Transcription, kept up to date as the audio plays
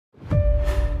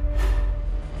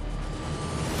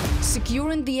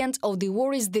Securing the end of the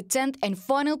war is the 10th and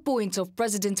final point of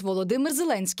President Volodymyr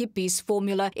Zelensky's peace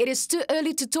formula. It is too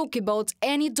early to talk about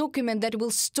any document that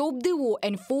will stop the war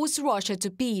and force Russia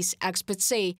to peace, experts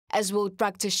say. As world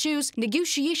practice shows,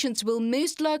 negotiations will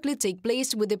most likely take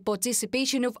place with the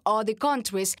participation of other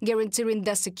countries, guaranteeing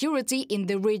their security in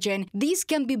the region. These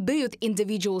can be both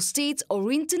individual states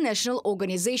or international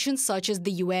organizations such as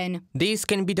the UN. This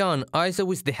can be done either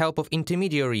with the help of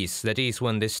intermediaries, that is,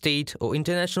 when the state or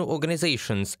international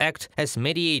organizations act as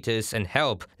mediators and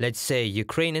help, let's say,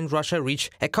 Ukraine and Russia reach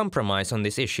a compromise on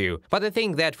this issue. But I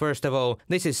think that, first of all,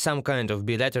 this is some kind of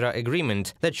bilateral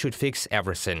agreement that should fix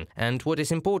everything. And what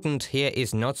is important here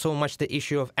is not so much the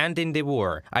issue of ending the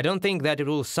war. I don't think that it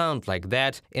will sound like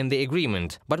that in the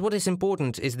agreement. But what is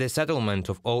important is the settlement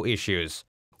of all issues.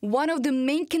 One of the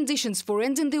main conditions for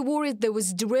ending the war is the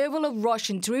withdrawal of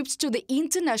Russian troops to the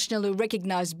internationally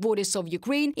recognized borders of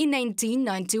Ukraine in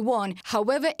 1991.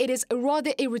 However, it is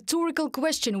rather a rhetorical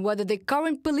question whether the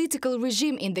current political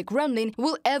regime in the Kremlin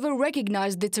will ever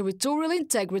recognize the territorial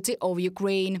integrity of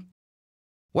Ukraine.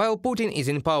 While Putin is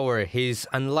in power, he is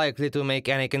unlikely to make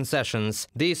any concessions.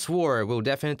 This war will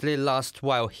definitely last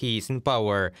while he is in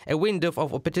power. A window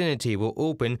of opportunity will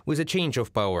open with a change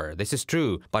of power. This is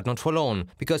true, but not for long,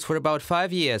 because for about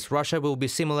 5 years Russia will be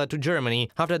similar to Germany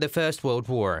after the First World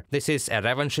War. This is a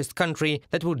revanchist country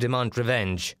that will demand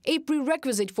revenge. A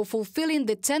prerequisite for fulfilling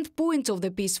the 10th point of the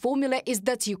peace formula is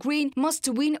that Ukraine must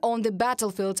win on the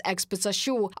battlefield, experts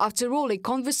assure. After all, a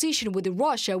conversation with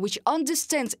Russia, which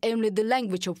understands only the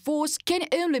language of force, can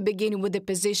only begin with the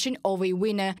position of a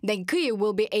winner. Then Kyiv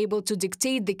will be able to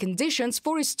dictate the conditions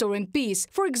for restoring peace,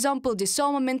 for example,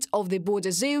 disarmament of the border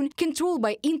zone, control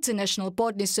by international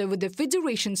partners over the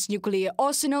federation's nuclear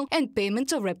arsenal, and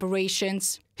payment of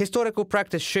reparations. Historical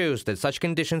practice shows that such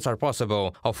conditions are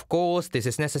possible. Of course, this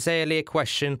is necessarily a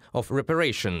question of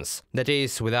reparations. That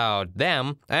is, without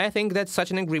them, I think that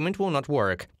such an agreement will not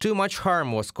work. Too much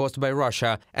harm was caused by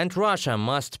Russia, and Russia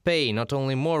must pay not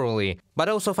only morally, but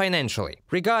also financially.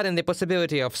 Regarding the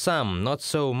possibility of some, not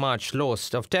so much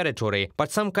loss of territory,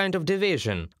 but some kind of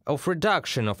division, of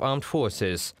reduction of armed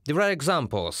forces, there are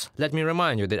examples. Let me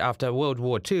remind you that after World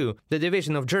War II, the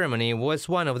division of Germany was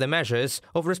one of the measures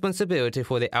of responsibility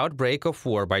for the outbreak of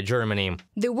war by Germany.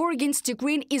 The war against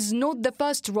Ukraine is not the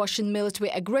first Russian military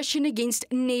aggression against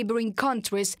neighboring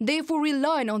countries, therefore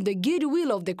relying on the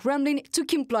goodwill of the Kremlin to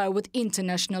comply with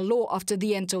international law after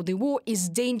the end of the war is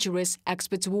dangerous,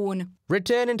 experts warn.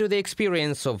 Returning to the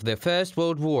experience of the First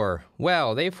World War,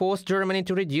 well, they forced Germany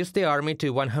to reduce the army to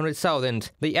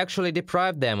 100,000. They actually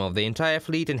deprived them of the entire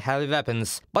fleet and heavy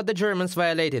weapons. But the Germans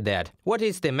violated that. What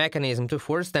is the mechanism to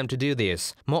force them to do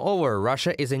this? Moreover,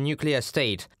 Russia is a nuclear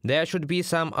state. There should be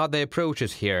some other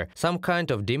approaches here, some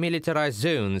kind of demilitarized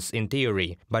zones in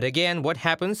theory. But again, what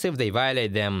happens if they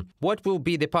violate them? What will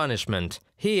be the punishment?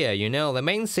 Here, the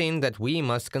main thing that we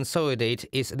must consolidate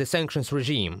is the sanctions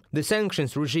regime. The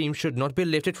sanctions regime should not be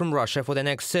lifted from Russia for the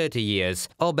next 30 years,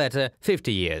 or better,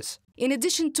 50 years. In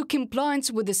addition to compliance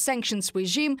with the sanctions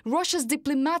regime, Russia's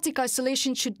diplomatic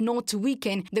isolation should not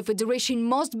weaken. The Federation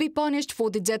must be punished for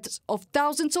the deaths of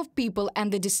thousands of people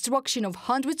and the destruction of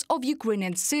hundreds of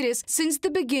Ukrainian cities since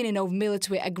the beginning of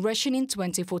military aggression in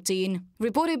 2014.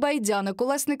 Reported by Diana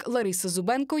Kolesnik, Larisa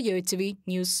Zubenko, UATV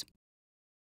News.